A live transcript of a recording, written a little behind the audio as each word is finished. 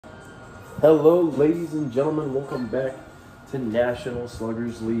Hello, ladies and gentlemen. Welcome back to National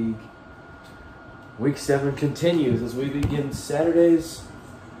Sluggers League. Week 7 continues as we begin Saturday's.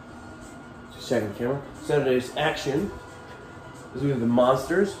 Just checking the camera. Saturday's action as we have the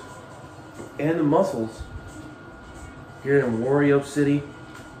Monsters and the Muscles here in Wario City.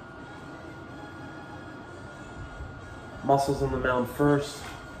 Muscles on the mound first.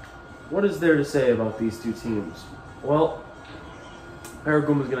 What is there to say about these two teams? Well,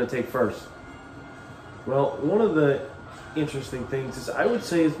 Paragoon is going to take first. Well, one of the interesting things is I would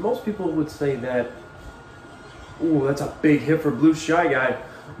say is most people would say that, ooh, that's a big hit for Blue Shy Guy.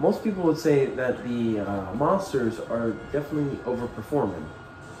 Most people would say that the Monsters are definitely overperforming.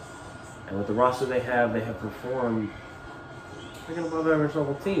 And with the roster they have performed like an above average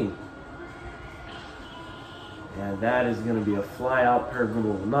level team. And that is going to be a fly out. Paragoon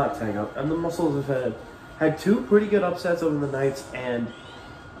will not tag up. And the Muscles have had two pretty good upsets over the Knights and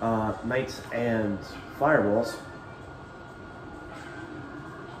Fireballs.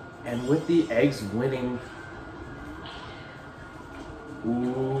 And with the Eggs winning,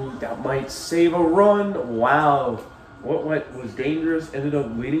 ooh, that might save a run. Wow. What was dangerous ended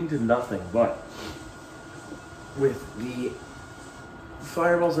up leading to nothing. But with the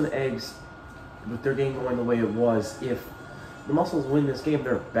Fireballs and Eggs, with their game going the way it was, if the Muscles win this game,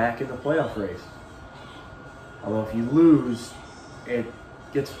 they're back in the playoff race. Although if you lose, it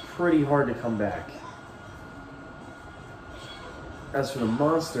gets pretty hard to come back. As for the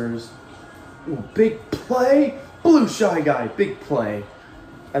Monsters, ooh, big play, Blue Shy Guy, big play.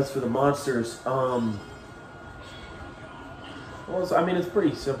 As for the Monsters, well, I mean, it's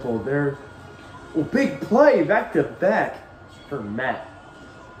pretty simple. They're, ooh, big play, back to back for Matt.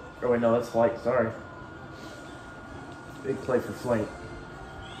 Oh wait, no, that's Flight, sorry. Big play for Flight.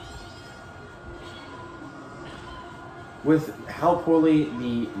 With how poorly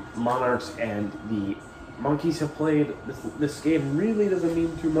the Monarchs and the Monkeys have played, this game really doesn't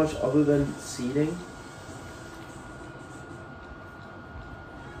mean too much other than seeding.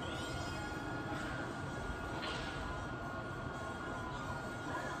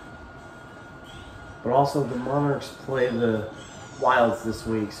 But also the Monarchs play the Wilds this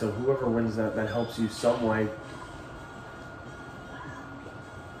week, so whoever wins that helps you some way.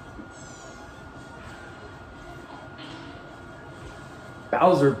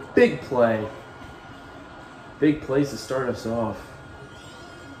 Bowser, big play. Big plays to start us off.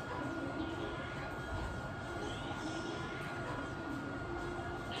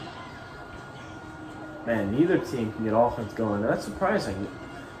 Man, neither team can get offense going. That's surprising.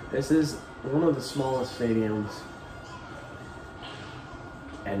 This is one of the smallest stadiums,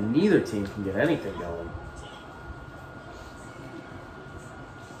 and neither team can get anything going.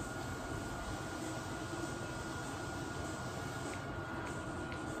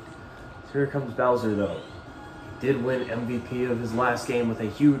 Here comes Bowser, though. Did win MVP of his last game with a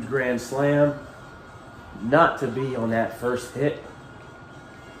huge grand slam. Not to be on that first hit.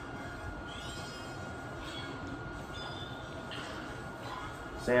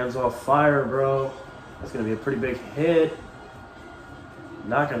 Sam's off fire, bro. That's going to be a pretty big hit.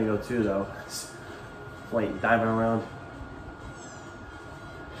 Not going to go two, though. Flight diving around.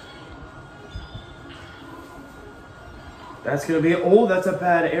 That's going to be, oh, that's a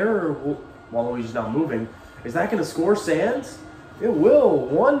bad error. Waluigi's not moving. Is that going to score Sands? It will.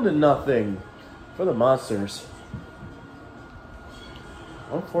 1-0 for the Monsters.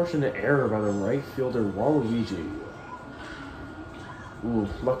 Unfortunate error by the right fielder, Waluigi. Ooh,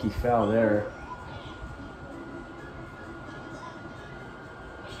 lucky foul there.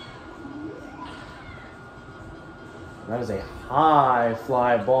 That is a high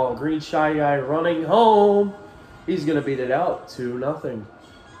fly ball. Green Shy Guy running home. He's going to beat it out 2-0.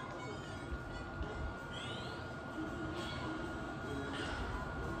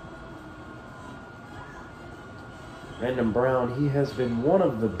 Random Brown, he has been one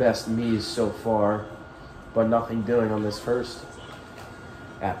of the best Miis so far, but nothing doing on this first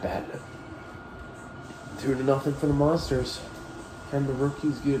at-bat. 2-0 for the Monsters. Can the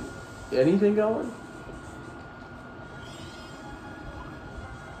rookies get anything going?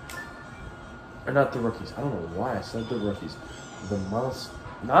 Or not the rookies. I don't know why I said the rookies.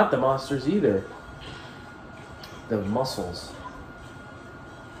 Not the Monsters either. The Muscles.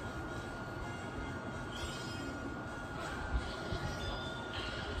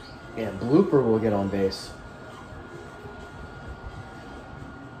 And Blooper will get on base.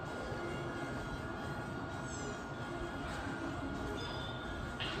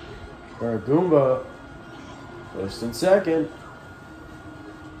 Goomba, first and second.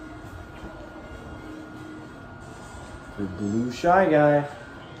 For Blue Shy Guy.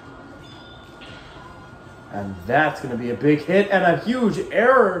 And that's going to be a big hit and a huge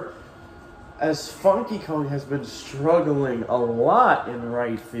error, as Funky Kong has been struggling a lot in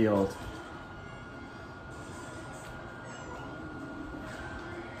right field.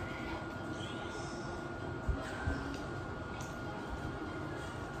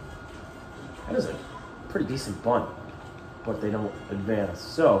 That is a pretty decent bunt, but they don't advance.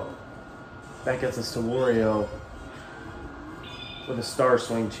 So that gets us to Wario with a star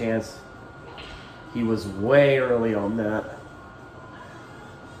swing chance. He was way early on that.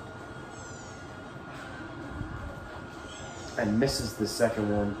 And misses the second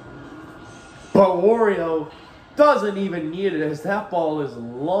one. But Wario doesn't even need it, as that ball is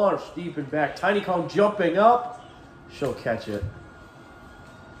launched deep and back. Tiny Kong jumping up. She'll catch it.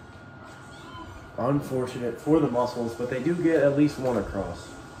 Unfortunate for the Muscles, but they do get at least one across.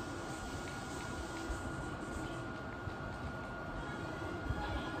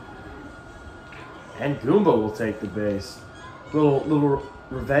 And Goomba will take the base. Little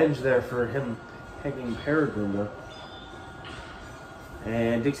revenge there for him pegging Paragoomba.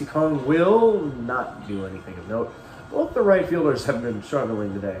 And Dixie Kong will not do anything of note. Both the right fielders have been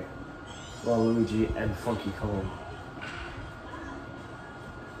struggling today. Waluigi and Funky Kong.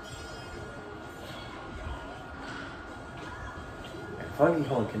 And Funky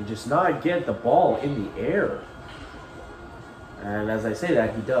Kong can just not get the ball in the air. And as I say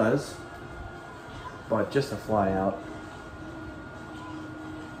that, he does. But just a fly out.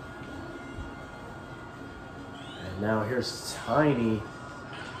 And now here's Tiny.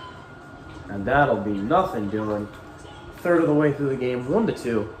 And that'll be nothing doing. Third of the way through the game,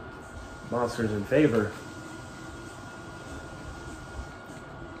 1-2. Monsters in favor.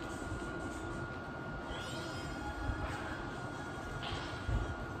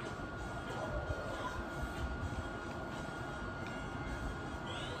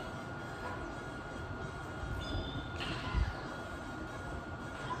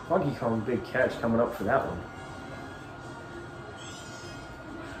 Funky Kong, big catch coming up for that one.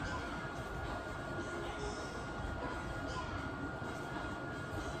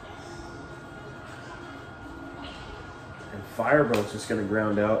 And Fireboat's just going to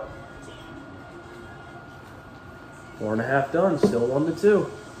ground out. 4.5 done, still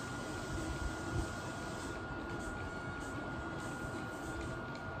 1-2.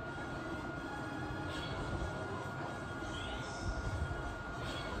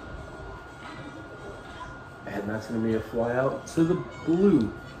 And that's going to be a fly out to the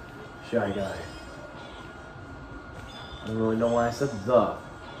blue Shy Guy. I don't really know why I said the.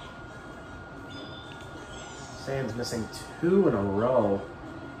 Sand's missing 2 in a row.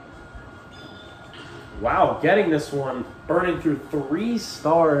 Wow, getting this one, burning through 3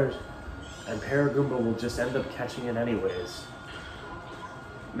 stars, and Paragoomba will just end up catching it anyways.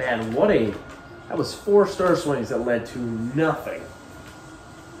 Man, that was 4 star swings that led to nothing.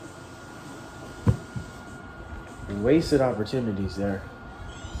 Wasted opportunities there.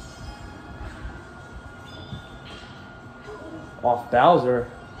 Off Bowser.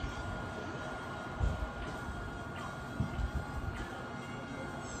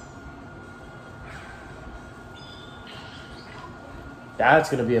 That's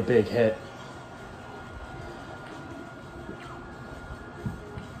going to be a big hit.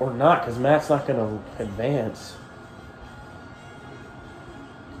 Or not, because Matt's not going to advance.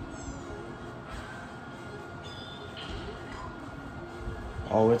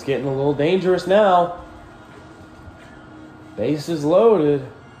 Oh, it's getting a little dangerous now. Base is loaded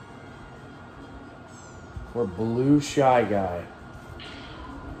for Blue Shy Guy.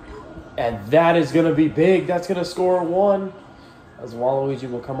 And that is going to be big. That's going to score 1. As Waluigi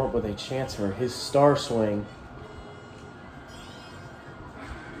will come up with a chance for his star swing.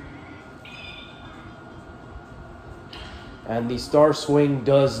 And the star swing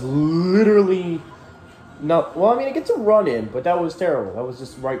does literally not... Well, I mean, it gets a run in, but that was terrible. That was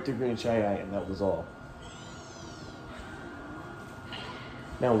just right through Green Shy Guy, and that was all.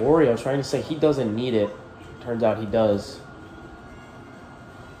 Now, Wario trying to say he doesn't need it. Turns out he does.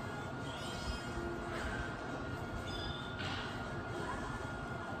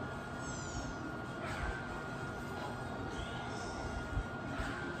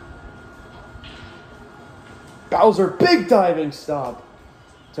 Bowser, big diving stop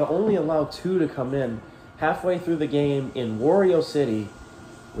to only allow 2 to come in. Halfway through the game in Wario City,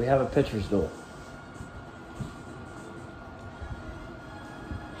 we have a pitcher's duel.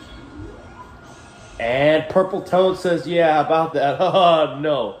 And Purple Toad says, yeah, about that. Oh,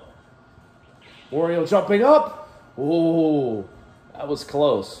 no. Wario jumping up. Ooh, that was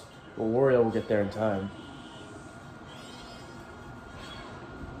close. But Wario will get there in time.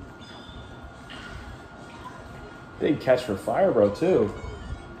 Big catch for Firebro, too.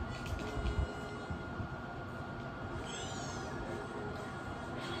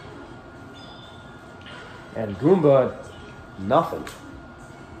 And Goomba, nothing.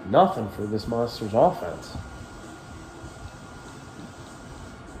 Nothing for this Monsters offense.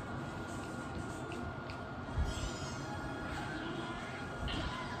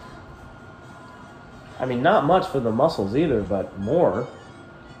 I mean, not much for the Muscles either, but more.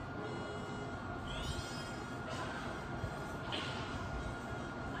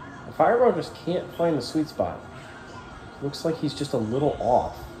 Firebro just can't find the sweet spot. Looks like he's just a little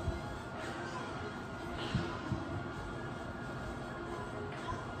off.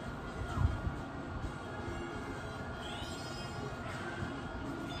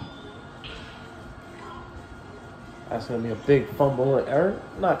 That's going to be a big fumble, or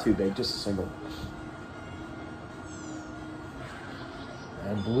not too big, just a single.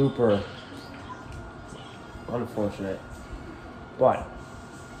 And blooper. Unfortunate. But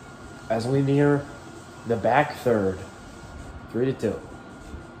as we near the back third, 3-2.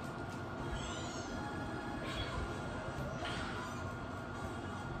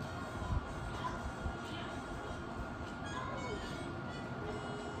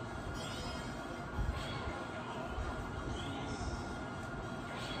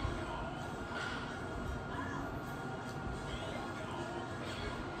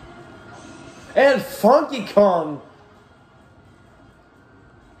 And Funky Kong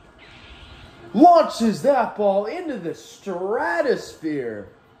launches that ball into the stratosphere.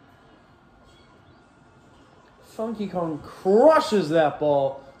 Funky Kong crushes that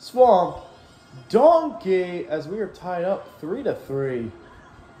ball. Swamp Donkey as we are tied up 3-3.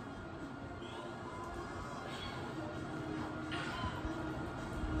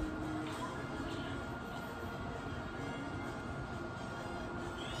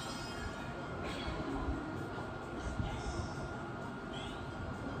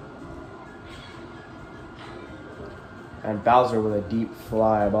 And Bowser with a deep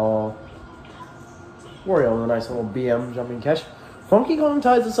fly ball. Wario with a nice little BM jumping catch. Funky Kong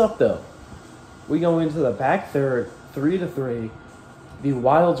ties us up though. We go into the back third, 3-3. The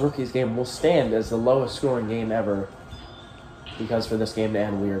Wilds Rookies game will stand as the lowest scoring game ever. Because for this game to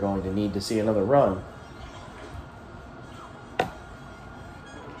end, we are going to need to see another run.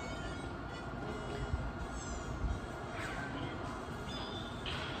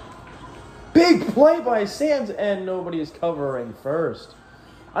 Big play by Sans, and nobody is covering first.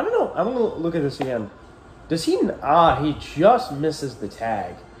 I don't know. I'm going to look at this again. Does he... he just misses the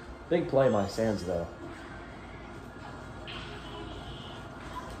tag. Big play by Sans, though.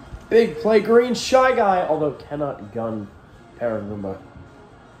 Big play, Green Shy Guy, although cannot gun Paragoomba.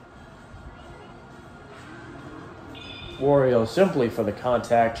 Wario simply for the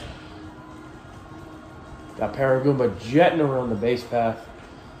contact. Got Paragoomba jetting around the base path.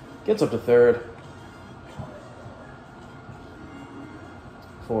 Gets up to third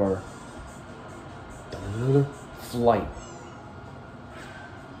for flight.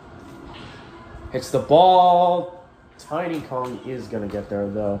 Hits the ball. Tiny Kong is going to get there,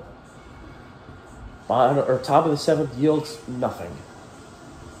 though. Top of the seventh yields nothing.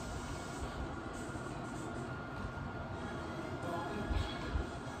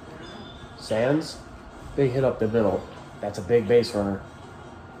 Sans, big hit up the middle. That's a big base runner.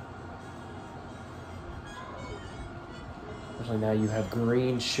 Now you have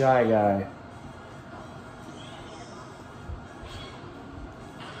Green Shy Guy.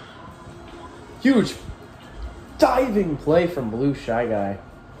 Huge diving play from Blue Shy Guy.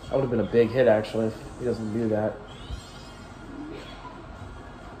 That would have been a big hit, actually, if he doesn't do that.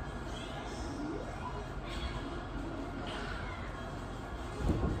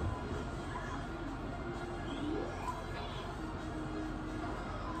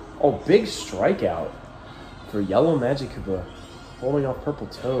 Oh, big strikeout for Yellow Magikoopa. Holding off Purple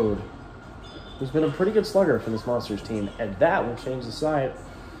Toad, who's been a pretty good slugger for this Monsters team, and that will change the side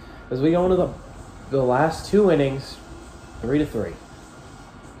as we go into the last two innings, 3-3.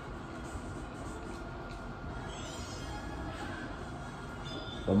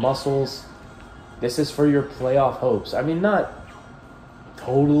 The Muscles, this is for your playoff hopes. I mean, not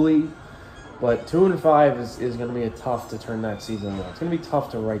totally, but 2-5 is going to be tough to turn that season around. It's going to be tough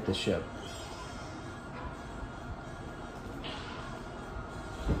to right the ship.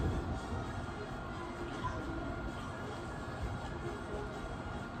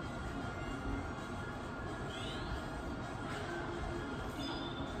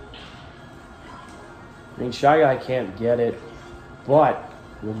 I mean, Shy Guy can't get it, but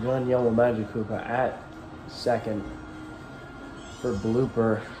we'll run Yellow Magikoopa at second for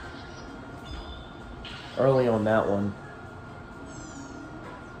blooper. early on that one.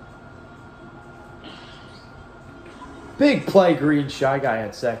 Big play, Green. Shy Guy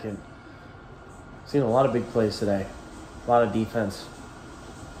at second. Seen a lot of big plays today. A lot of defense.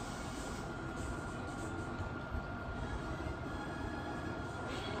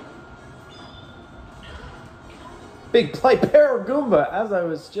 Big play, Paragoomba, as I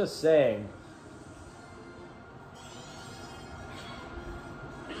was just saying.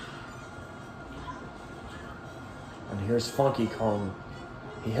 And here's Funky Kong.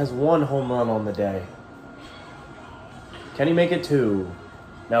 He has 1 home run on the day. Can he make it 2?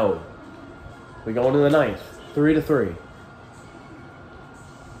 No. We go into the 9th. 3-3.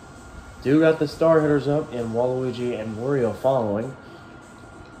 Do got the star hitters up in Waluigi and Wario following.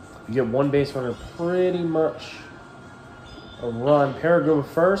 You get 1 base runner pretty much a run. Paragoomba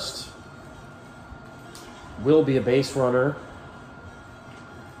first. Will be a base runner.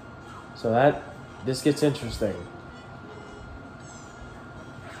 So this gets interesting.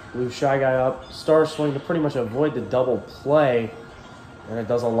 Blue Shy Guy up. Star swing to pretty much avoid the double play. And it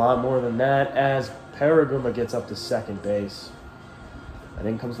does a lot more than that as Paragoomba gets up to second base. And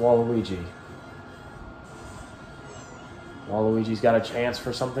in comes Waluigi. Waluigi's got a chance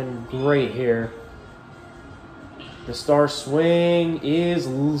for something great here. The star swing is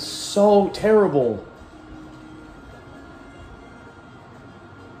so terrible.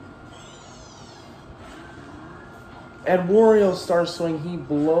 And Wario's star swing, he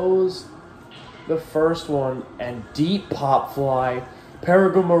blows the first one and deep pop fly.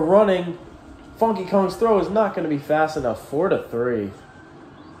 Paragoomba running. Funky Kong's throw is not going to be fast enough. 4-3.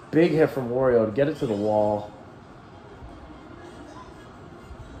 Big hit from Wario to get it to the wall.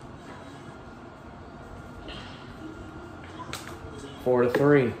 Four to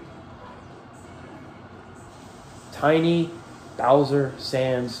 3. Tiny, Bowser,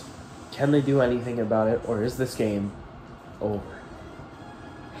 Sans. Can they do anything about it, or is this game over?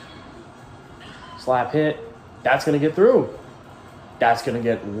 Slap hit. That's going to get through. That's going to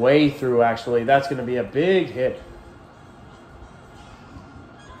get way through, actually. That's going to be a big hit.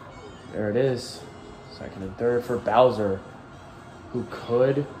 There it is. Second and third for Bowser, who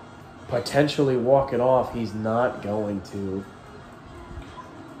could potentially walk it off. He's not going to.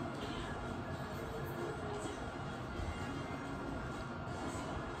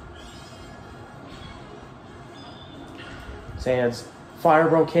 Sans.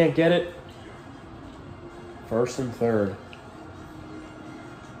 Firebro can't get it. First and third.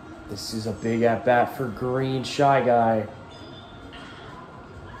 This is a big at-bat for Green Shy Guy.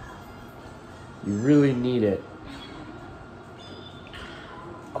 You really need it.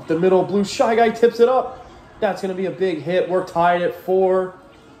 Up the middle, Blue Shy Guy tips it up. That's going to be a big hit. We're tied at 4.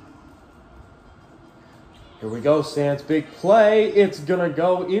 Here we go, Sans. Big play. It's going to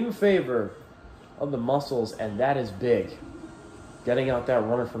go in favor of the Muscles, and that is big. Getting out that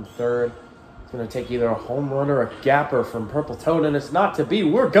runner from third. It's going to take either a home run or a gapper from Purple Toad, and it's not to be.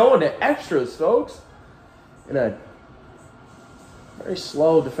 We're going to extras, folks. In a very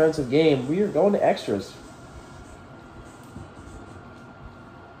slow defensive game, we are going to extras.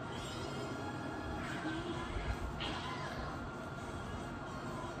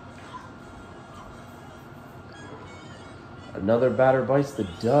 Another batter bites the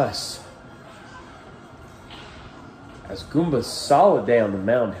dust. As Goomba's solid day on the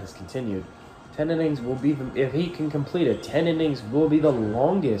mound has continued. 10 innings will be, if he can complete it, 10 innings will be the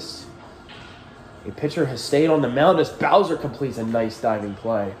longest a pitcher has stayed on the mound as Bowser completes a nice diving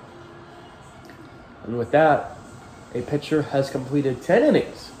play. And with that, a pitcher has completed 10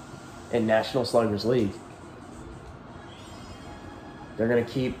 innings in National Sluggers League. They're going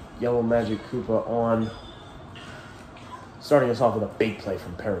to keep Yellow Magic Koopa on, starting us off with a big play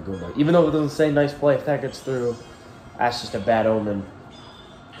from Paragoomba. Even though it doesn't say nice play, if that gets through, that's just a bad omen.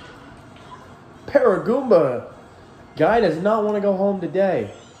 Paragoomba! Guy does not want to go home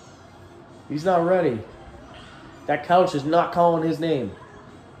today. He's not ready. That couch is not calling his name.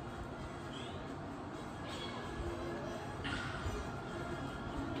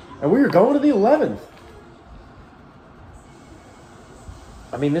 And we are going to the 11th.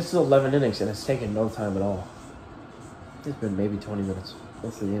 I mean, this is 11 innings, and it's taken no time at all. It's been maybe 20 minutes.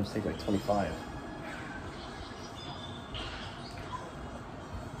 Most of the games take like 25.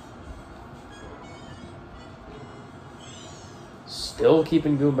 Still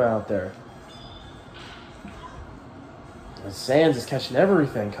keeping Goomba out there. And Sans is catching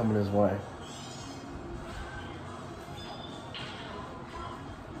everything coming his way.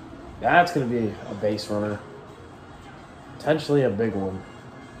 That's going to be a base runner. Potentially a big one.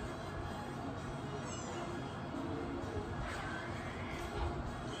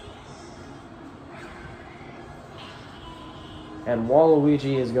 And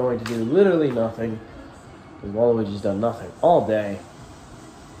Waluigi is going to do literally nothing. Because Waluigi's done nothing all day.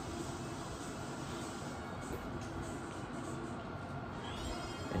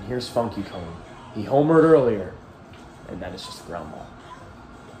 And here's Funky Kong. He homered earlier. And that is just a ground ball.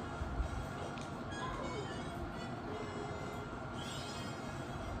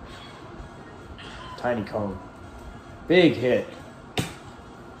 Tiny Kong. Big hit.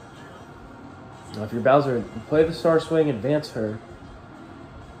 Now if you're Bowser, play the Star Swing, advance her,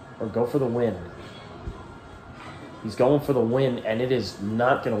 or go for the win. He's going for the win, and it is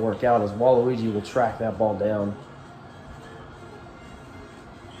not going to work out as Waluigi will track that ball down.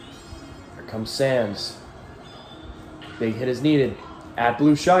 Here comes Sans. Big hit is needed. At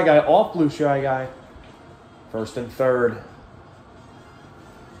Blue Shy Guy, off Blue Shy Guy. First and third.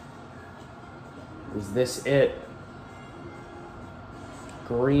 Is this it?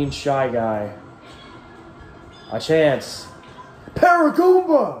 Green Shy Guy. A chance.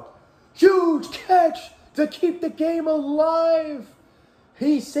 Paragoomba! Huge catch to keep the game alive.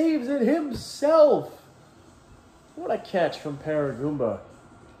 He saves it himself. What a catch from Paragoomba.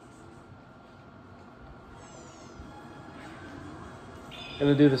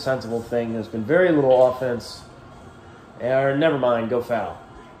 Gonna do the sensible thing. There's been very little offense. Or never mind, go foul.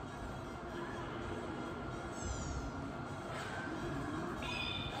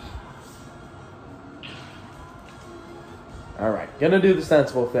 Alright, gonna do the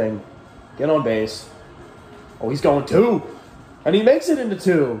sensible thing. Get on base. Oh, he's going 2. And he makes it into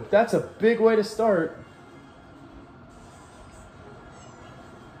 2. That's a big way to start.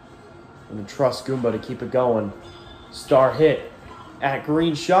 I'm gonna trust Goomba to keep it going. Star hit at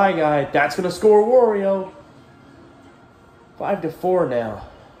Green Shy Guy. That's gonna score Wario. 5-4 now.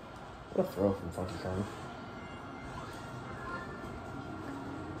 What a throw from Funky Kong.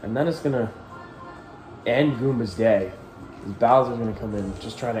 And then it's gonna end Goomba's day. Bowser's going to come in,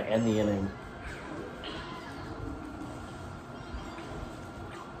 just trying to end the inning.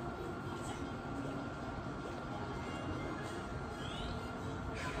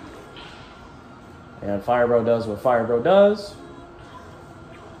 And Fire Bro does what Fire Bro does.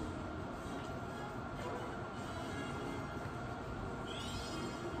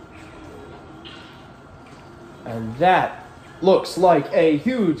 And that looks like a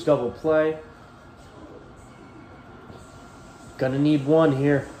huge double play. Gonna need one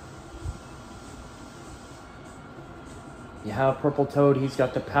here. You have Purple Toad. He's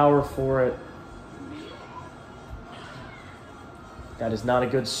got the power for it. That is not a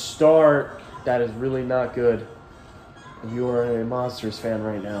good start. That is really not good. You are a Monsters fan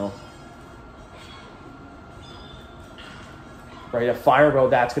right now. Right at Fire Bro.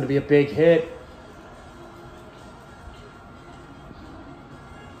 That's going to be a big hit.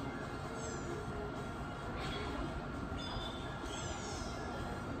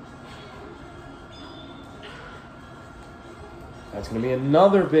 That's going to be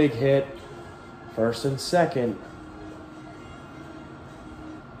another big hit. First and second.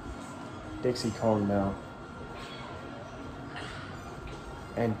 Dixie Kong now.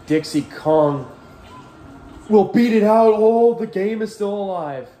 And Dixie Kong will beat it out. Oh, the game is still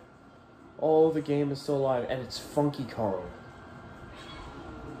alive. Oh, the game is still alive. And it's Funky Kong.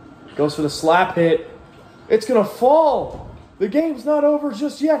 Goes for the slap hit. It's going to fall. The game's not over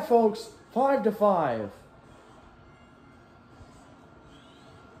just yet, folks. 5-5.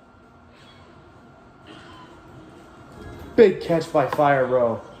 Big catch by Fire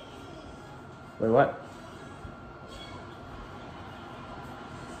Bro. Wait, what?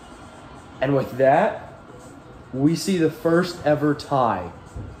 And with that, we see the first ever tie.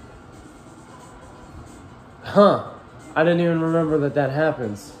 Huh. I didn't even remember that that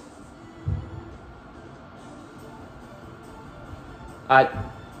happens.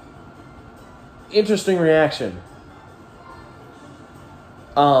 Interesting reaction.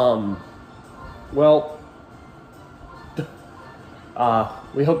 Well,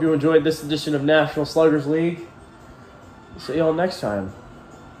 we hope you enjoyed this edition of National Sluggers League. See y'all next time.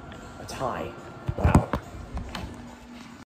 A tie.